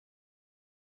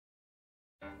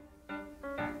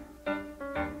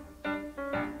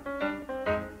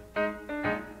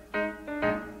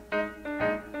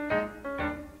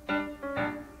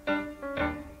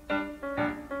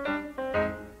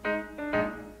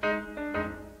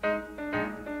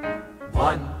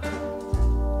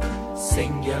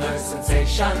singular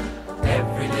sensation,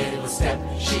 every little step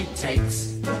she takes.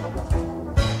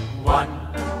 One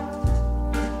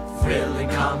thrilling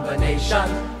combination,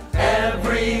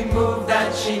 every move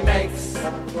that she makes.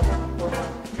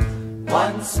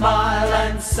 One smile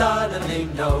and suddenly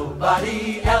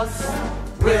nobody else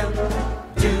will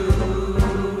do.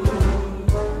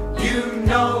 You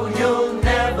know you'll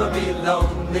never be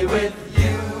lonely with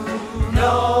you.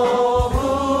 No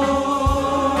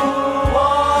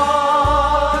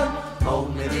one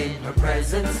moment in her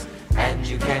presence, and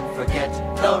you can't forget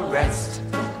the rest.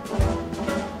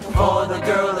 For the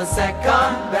girl a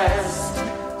second best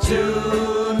to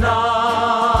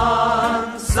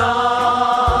none.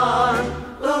 Son,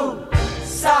 ooh,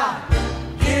 sigh,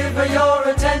 give her your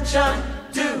attention.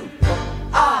 Do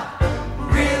I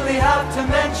really have to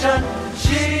mention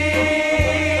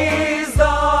she's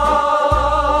the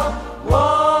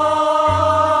one?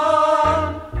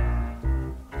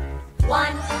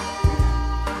 One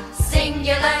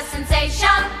singular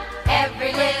sensation,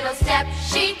 every little step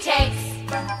she takes.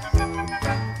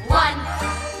 One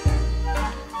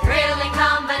thrilling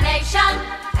combination,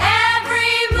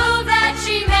 every move that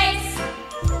she makes.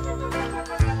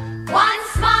 One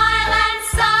smile and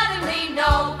suddenly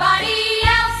nobody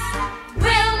else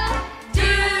will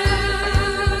do.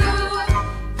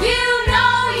 You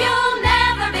know you'll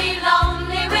never be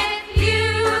lonely with you.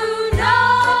 No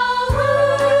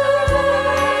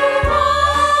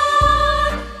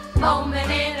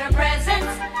moment in her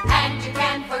presence, and you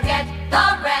can't forget the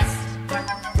rest.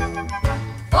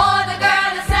 For the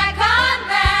girl a second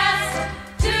best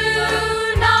to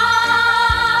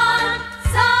none.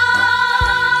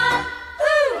 Son,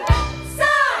 ooh,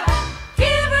 sigh,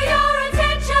 give her your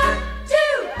attention. Do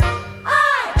I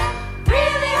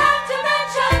really have to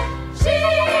mention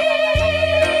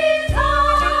she's the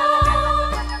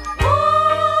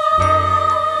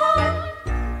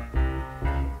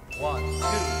one? 1,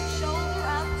 2, Shoulder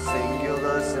up,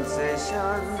 singular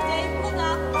sensation. stay pulled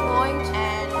up, point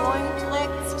and point,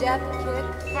 click, step, kick,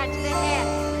 head to the head.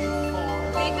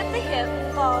 4, keep at the hip,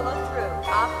 follow through,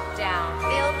 up, down,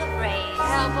 feel the brace,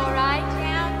 elbow right,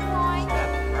 down, point.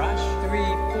 Step brush. 3,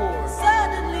 4.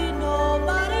 Suddenly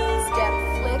nobody, step,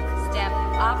 flick, step,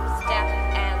 up, step,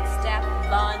 and step,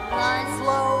 lunge,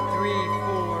 slow, 3,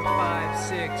 4, 5,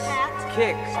 6. Cat.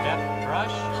 Kick. Step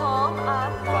brush. palm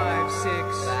up, 5, 6.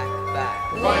 Back, back.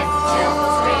 1, 2,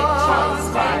 3,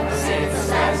 4, 5, 6,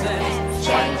 7,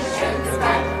 change the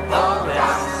back, the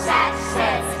rest.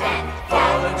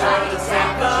 For the girl a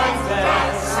second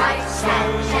best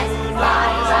to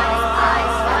none.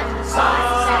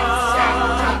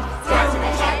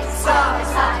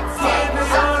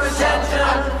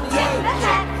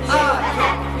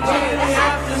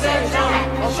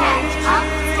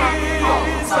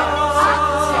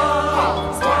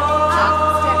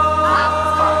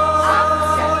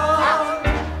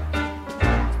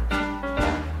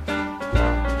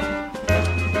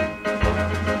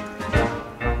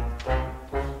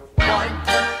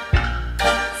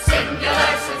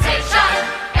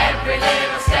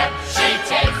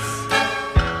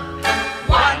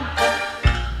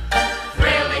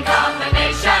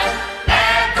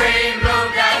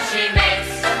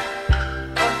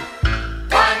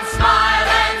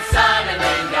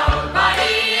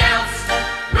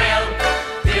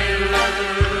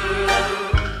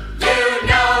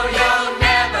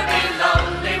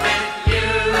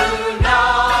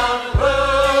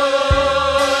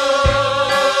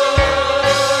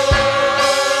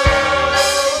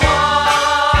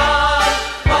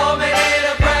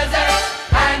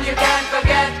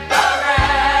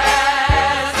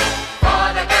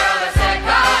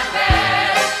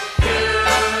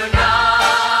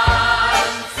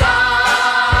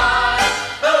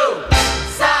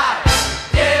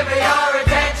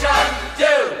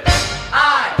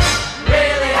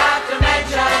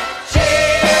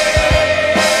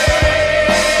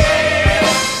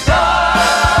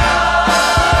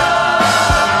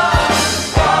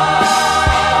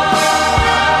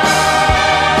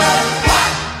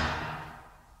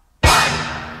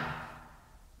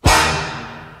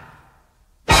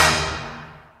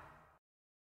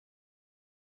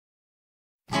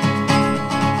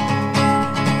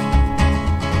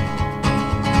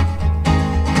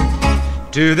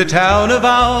 To the town of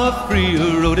our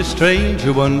Freer rode a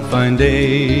stranger one fine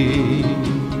day.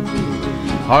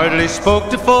 Hardly spoke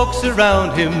to folks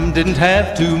around him, didn't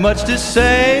have too much to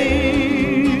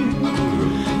say.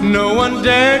 No one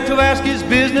dared to ask his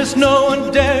business, no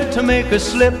one dared to make a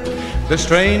slip. The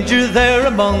stranger there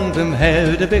among them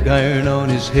had a big iron on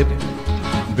his hip,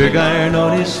 big iron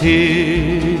on his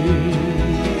hip.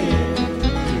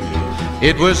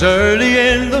 It was early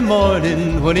in the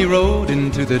morning when he rode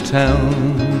into the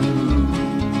town.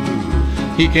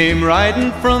 He came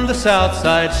riding from the south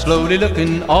side, slowly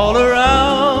looking all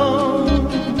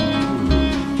around.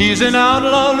 He's an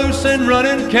outlaw, loose and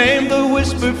running, came the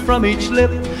whisper from each lip,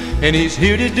 and he's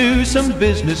here to do some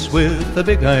business with a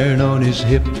big iron on his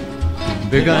hip.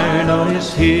 Big iron on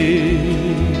his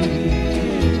hip.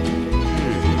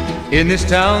 In this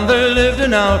town there lived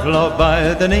an outlaw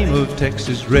by the name of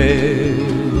Texas Red.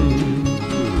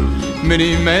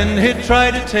 Many men had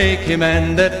tried to take him,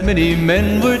 and that many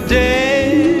men were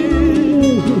dead.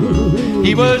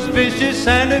 He was vicious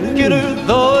and a killer,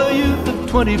 though a youth of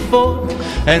 24,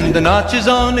 and the notches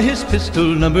on his pistol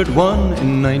numbered 1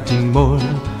 in 19 more.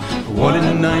 1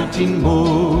 in 19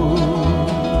 more.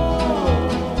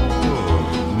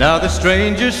 Now the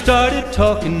stranger started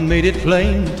talking, made it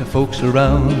plain to folks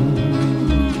around.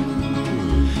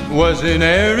 Was an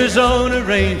Arizona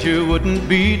Ranger, wouldn't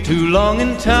be too long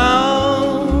in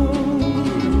town.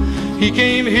 He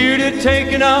came here to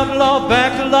take an outlaw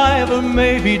back alive or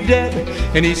maybe dead,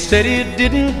 and he said it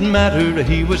didn't matter,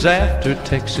 he was after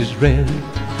Texas Red.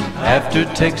 After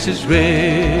Texas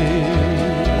Red.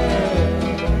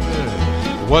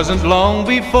 Wasn't long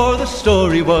before the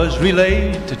story was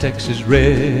relayed to Texas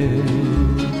Red.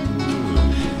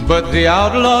 But the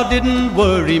outlaw didn't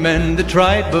worry, men that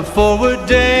tried before were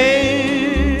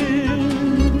dead.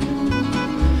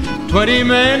 20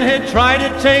 men had tried to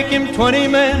take him, 20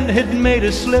 men had made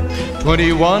a slip.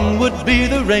 21 would be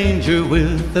the Ranger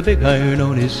with the big iron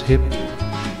on his hip.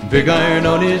 Big iron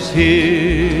on his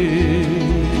hip.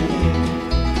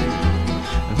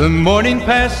 The morning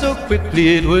passed so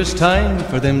quickly, it was time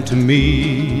for them to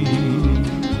meet.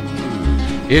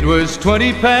 It was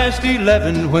 20 past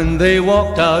 11 when they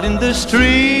walked out in the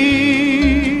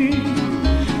street.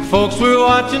 Folks were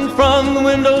watching from the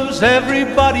windows,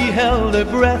 everybody held their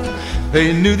breath.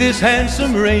 They knew this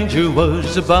handsome Ranger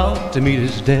was about to meet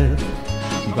his death.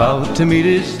 About to meet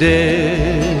his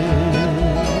death.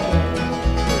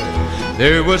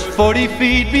 There was 40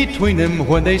 feet between them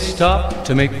when they stopped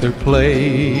to make their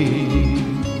play.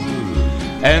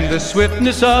 And the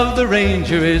swiftness of the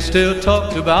Ranger is still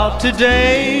talked about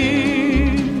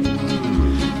today.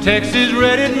 Texas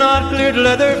Red had not cleared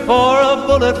leather for a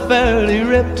bullet fairly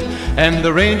ripped, and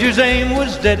the Ranger's aim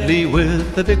was deadly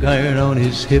with the big iron on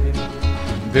his hip.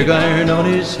 Big iron on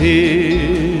his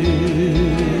hip.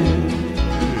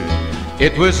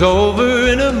 It was over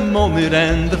in a moment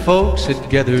and the folks had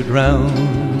gathered round.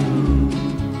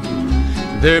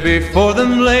 There before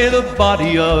them lay the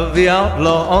body of the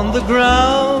outlaw on the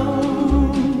ground.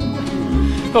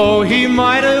 Oh, he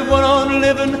might have went on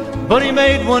living, but he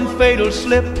made one fatal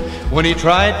slip when he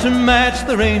tried to match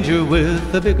the Ranger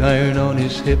with the big iron on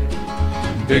his hip.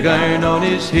 Big iron on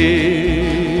his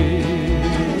hip.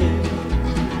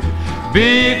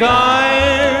 Big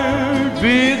iron,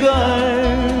 big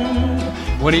iron,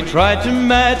 when he tried to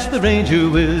match the Ranger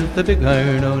with the big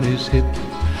iron on his hip.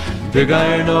 Big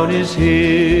iron on his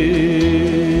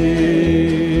hip.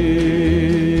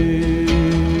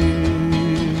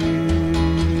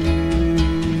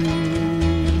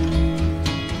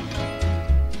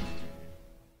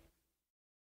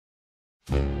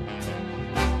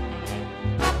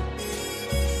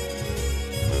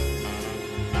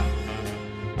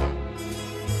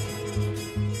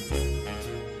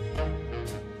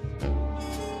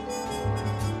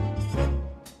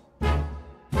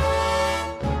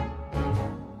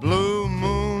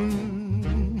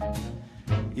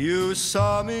 You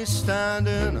saw me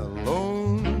standing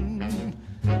alone,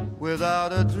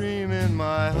 without a dream in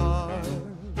my heart,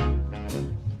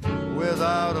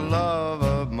 without a love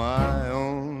of my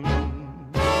own.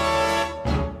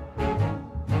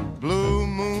 Blue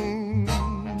moon,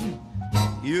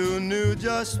 you knew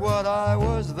just what I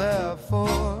was there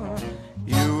for.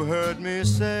 You heard me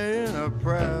saying a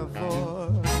prayer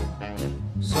for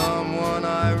someone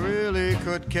I really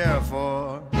could care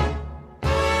for.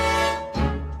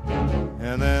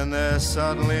 And then there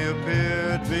suddenly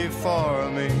appeared before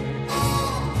me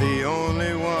the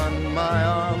only one my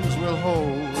arms will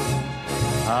hold.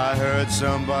 I heard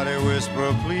somebody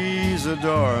whisper, please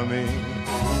adore me.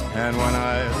 And when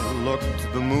I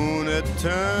looked, the moon had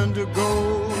turned to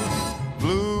gold.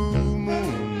 Blue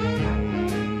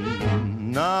moon,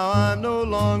 now I'm no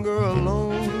longer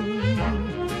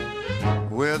alone,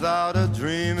 without a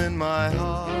dream in my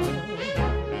heart,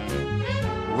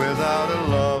 without a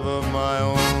love of my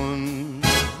own.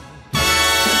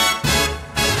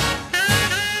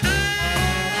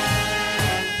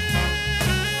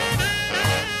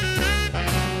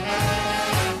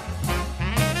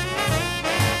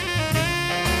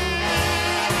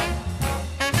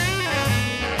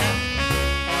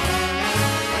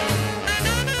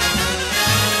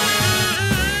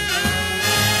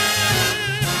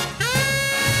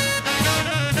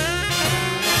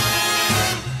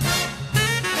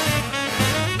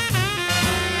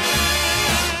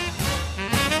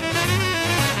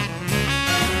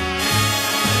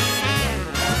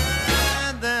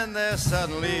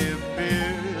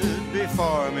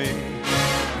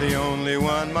 the only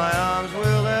one my arms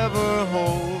will ever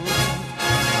hold.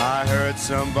 I heard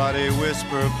somebody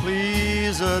whisper,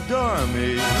 please adore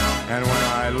me, and when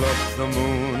I looked, the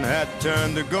moon had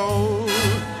turned to gold.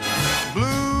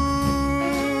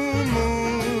 Blue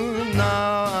moon,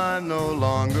 now I'm no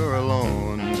longer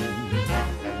alone,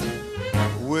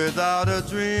 without a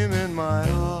dream in my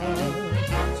heart,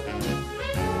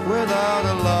 without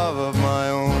a love of my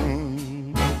own.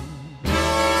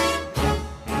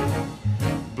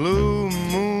 Blue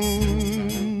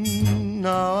moon,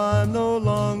 now I'm no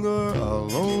longer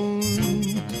alone,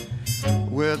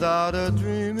 without a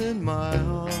dream in my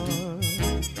heart,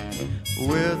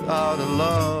 without a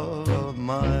love of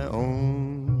my own.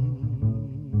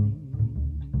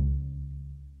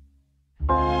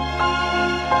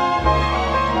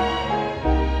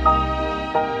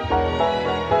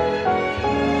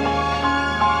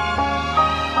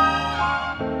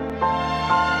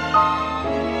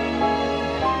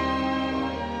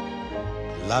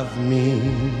 Love me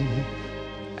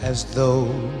as though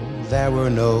there were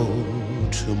no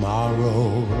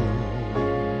tomorrow.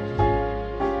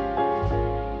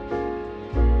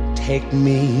 Take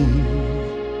me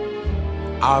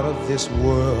out of this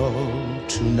world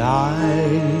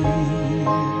tonight.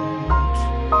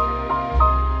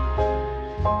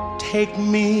 Take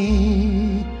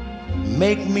me,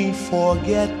 make me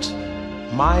forget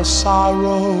my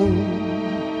sorrow,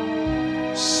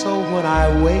 so when I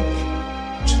wake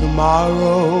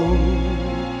tomorrow,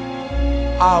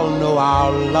 I'll know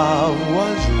our love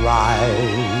was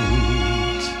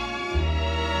right.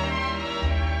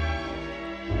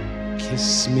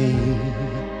 Kiss me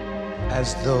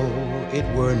as though it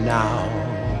were now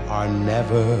or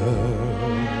never.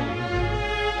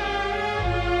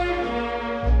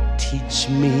 Teach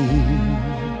me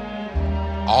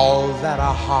all that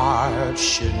a heart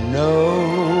should know.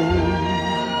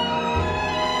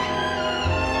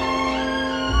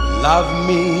 Love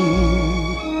me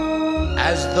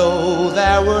as though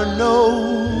there were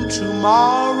no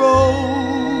tomorrow.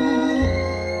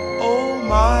 Oh,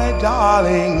 my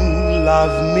darling,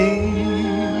 love me.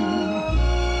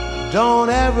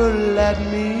 Don't ever let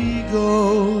me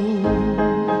go.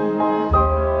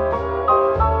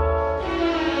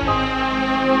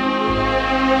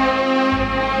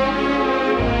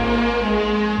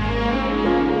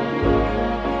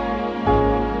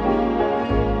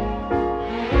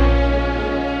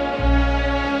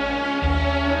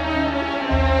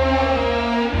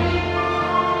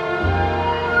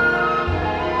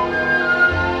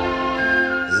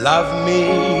 Love me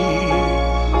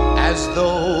as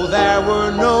though there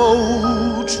were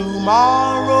no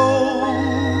tomorrow.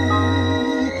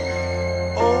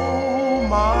 Oh,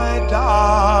 my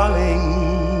darling,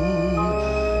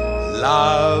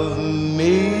 love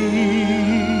me.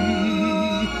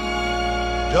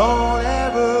 Don't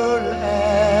ever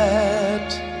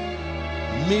let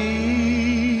me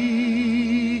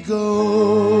go.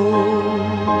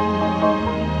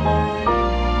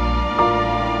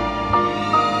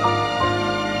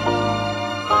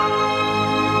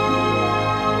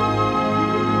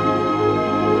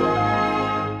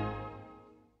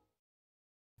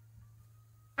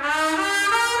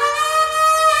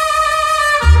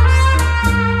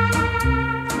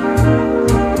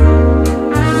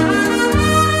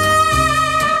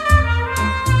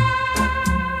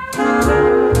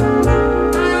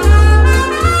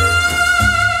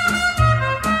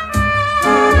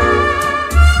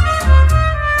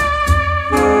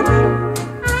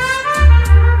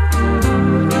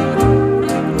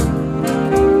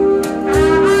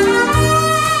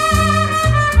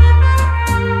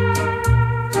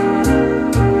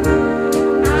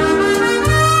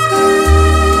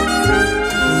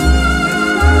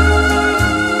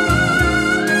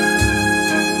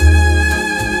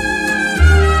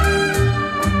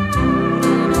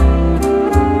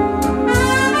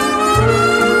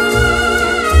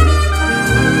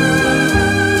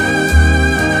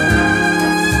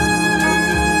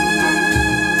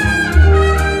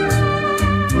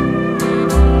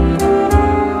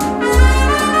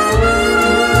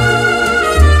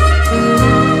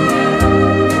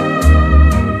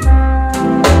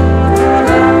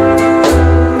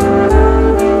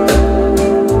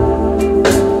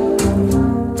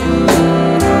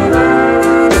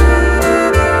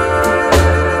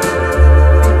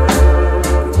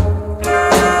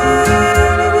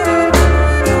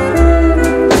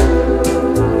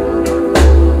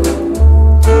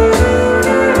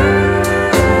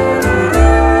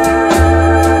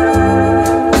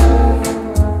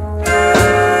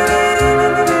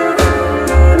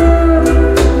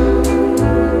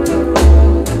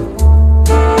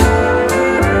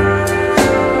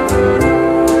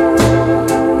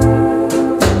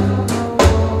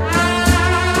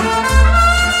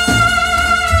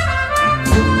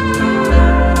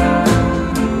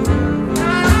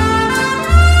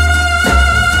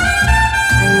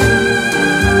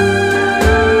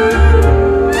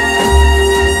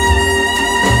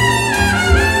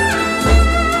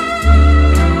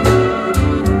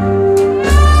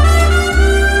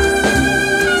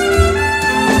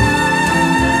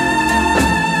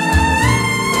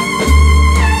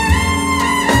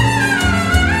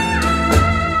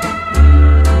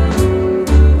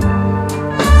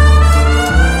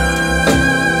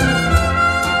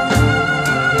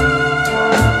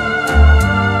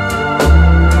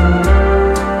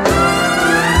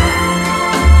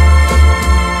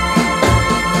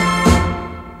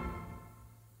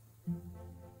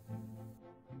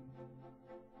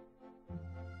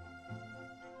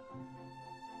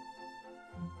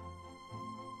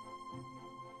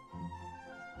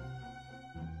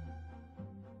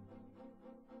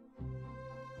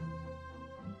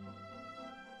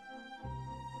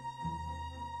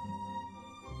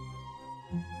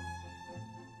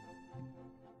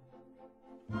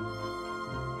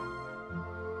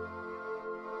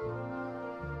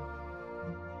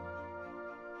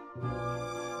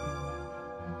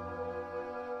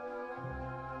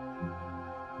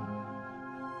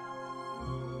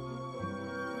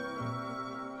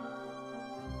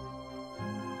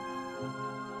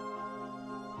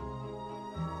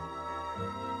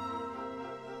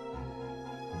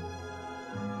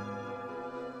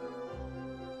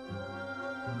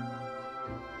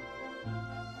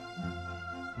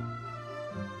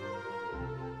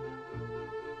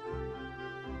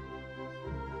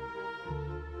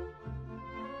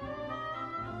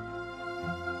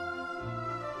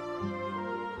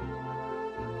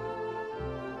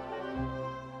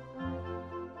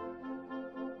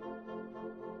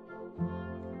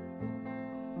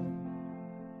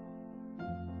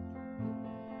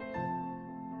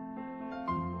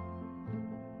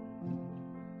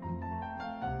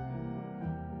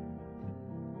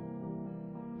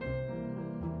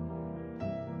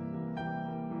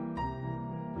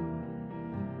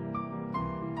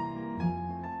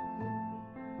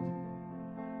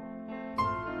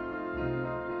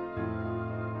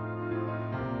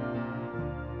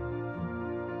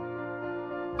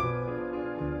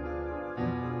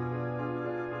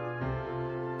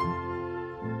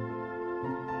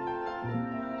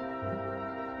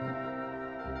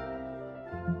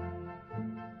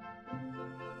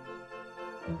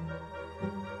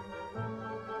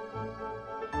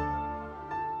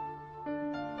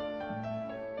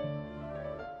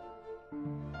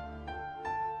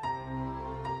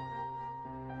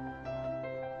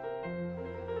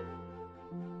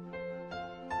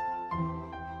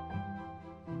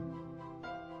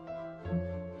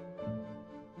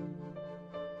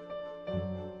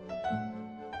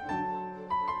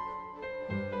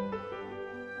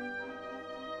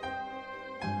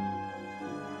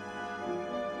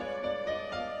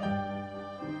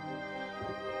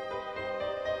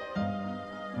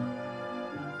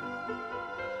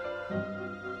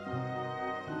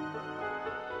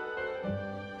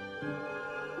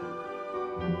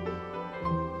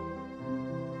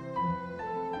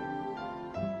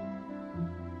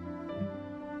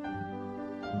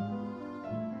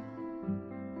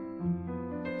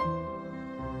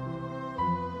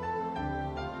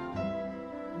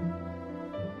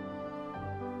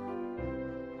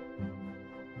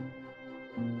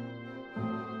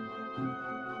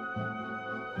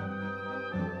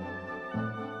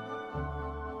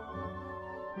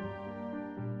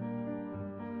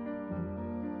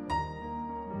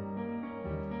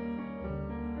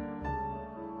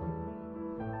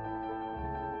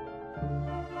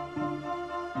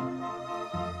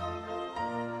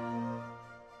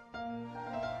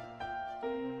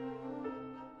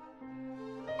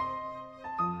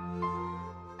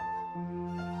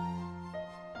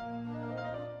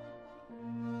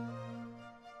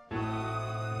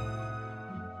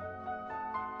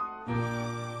 Thank you.